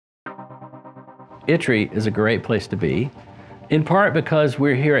ITRE is a great place to be, in part because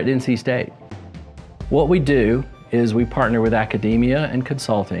we're here at NC State. What we do is we partner with academia and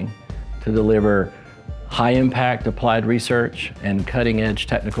consulting to deliver high-impact applied research and cutting-edge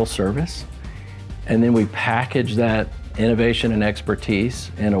technical service. And then we package that innovation and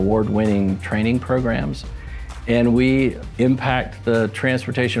expertise in award-winning training programs. And we impact the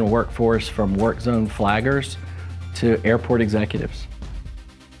transportation workforce from work zone flaggers to airport executives.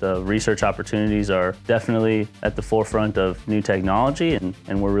 The research opportunities are definitely at the forefront of new technology,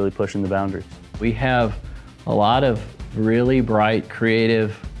 and we're really pushing the boundaries. We have a lot of really bright,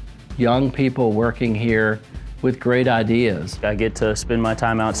 creative, young people working here with great ideas. I get to spend my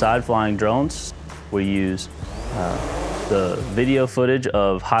time outside flying drones. We use the video footage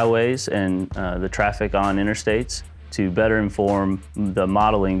of highways and the traffic on interstates to better inform the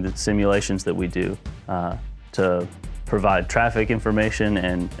modeling, the simulations that we do to provide traffic information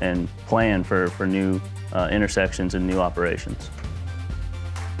and plan for new intersections and new operations.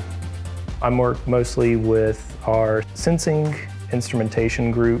 I work mostly with our sensing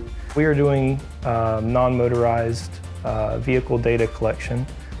instrumentation group. We are doing non-motorized vehicle data collection,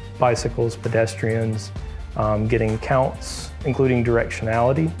 bicycles, pedestrians, getting counts, including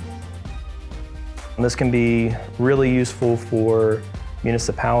directionality. And this can be really useful for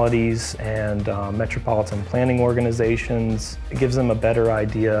municipalities and metropolitan planning organizations. It gives them a better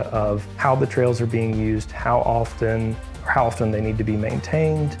idea of how the trails are being used, how often they need to be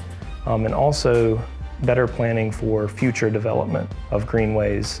maintained, and also better planning for future development of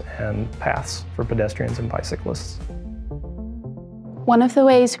greenways and paths for pedestrians and bicyclists. One of the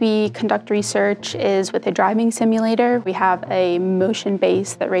ways we conduct research is with a driving simulator. We have a motion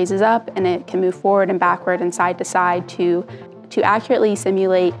base that raises up and it can move forward and backward and side to side to accurately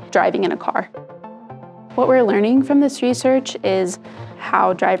simulate driving in a car. What we're learning from this research is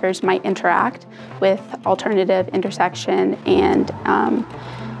how drivers might interact with alternative intersection and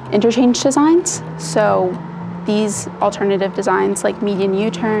interchange designs. So these alternative designs like median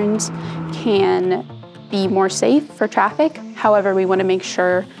U-turns can be more safe for traffic. However, we want to make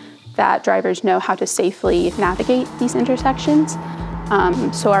sure that drivers know how to safely navigate these intersections.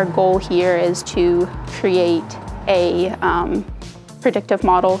 So our goal here is to create a predictive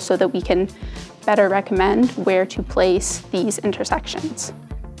model so that we can better recommend where to place these intersections.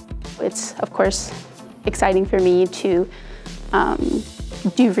 It's, of course, exciting for me to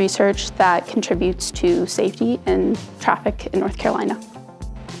do research that contributes to safety and traffic in North Carolina.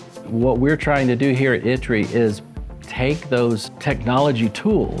 What we're trying to do here at ITRE is take those technology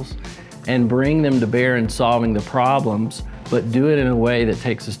tools and bring them to bear in solving the problems, but do it in a way that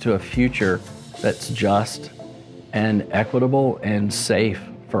takes us to a future that's just and equitable and safe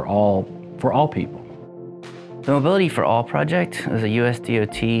for all people. The Mobility for All project is a US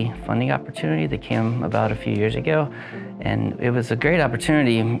DOT funding opportunity that came about a few years ago, and it was a great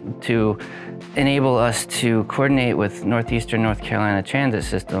opportunity to enable us to coordinate with Northeastern North Carolina Transit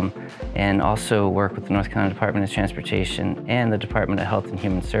System and also work with the North Carolina Department of Transportation and the Department of Health and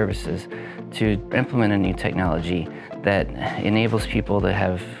Human Services to implement a new technology that enables people to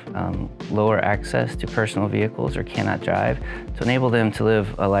have lower access to personal vehicles or cannot drive, to enable them to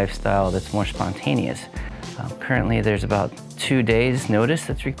live a lifestyle that's more spontaneous. Currently, there's about 2 days notice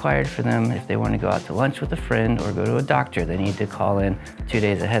that's required for them if they want to go out to lunch with a friend or go to a doctor. They need to call in 2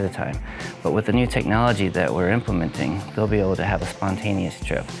 days ahead of time. But with the new technology that we're implementing, they'll be able to have a spontaneous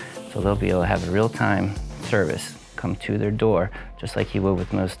trip. So they'll be able to have a real-time service come to their door, just like you would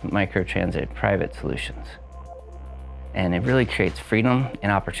with most microtransit private solutions. And it really creates freedom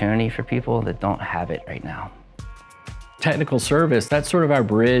and opportunity for people that don't have it right now. Technical service, that's sort of our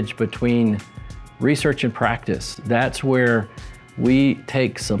bridge between research and practice. That's where we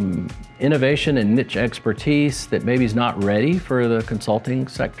take some innovation and niche expertise that maybe is not ready for the consulting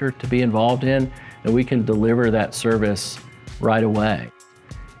sector to be involved in, and we can deliver that service right away.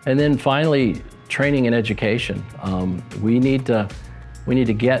 And then finally, training and education. We need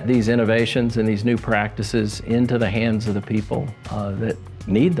to get these innovations and these new practices into the hands of the people that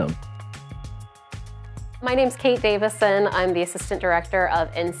need them. My name's Kate Davison. I'm the Assistant Director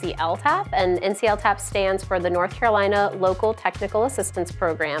of NCCLTAP, and NCCLTAP stands for the North Carolina Local Technical Assistance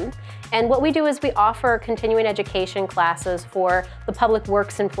Program. And what we do is we offer continuing education classes for the public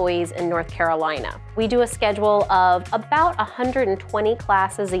works employees in North Carolina. We do a schedule of about 120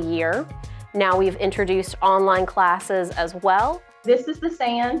 classes a year. Now we've introduced online classes as well. This is the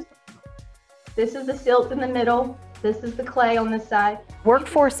sand, this is the silt in the middle, this is the clay on this side.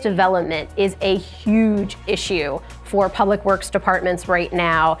 Workforce development is a huge issue for public works departments right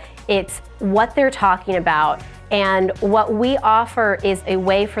now. It's what they're talking about And what we offer is a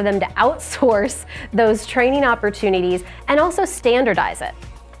way for them to outsource those training opportunities and also standardize it.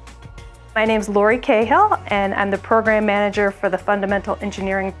 My name's Lori Cahill, and I'm the program manager for the Fundamental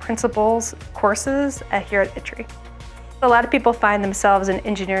Engineering Principles courses here at ITRE. A lot of people find themselves in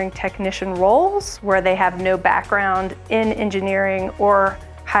engineering technician roles where they have no background in engineering or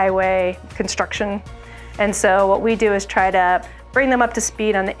highway construction. And so what we do is try to bring them up to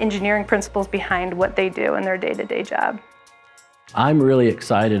speed on the engineering principles behind what they do in their day-to-day job. I'm really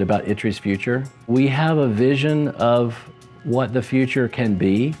excited about ITRE's future. We have a vision of what the future can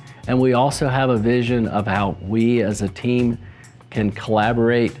be, and we also have a vision of how we as a team can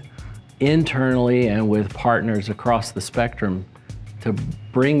collaborate internally and with partners across the spectrum to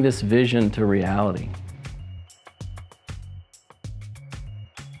bring this vision to reality.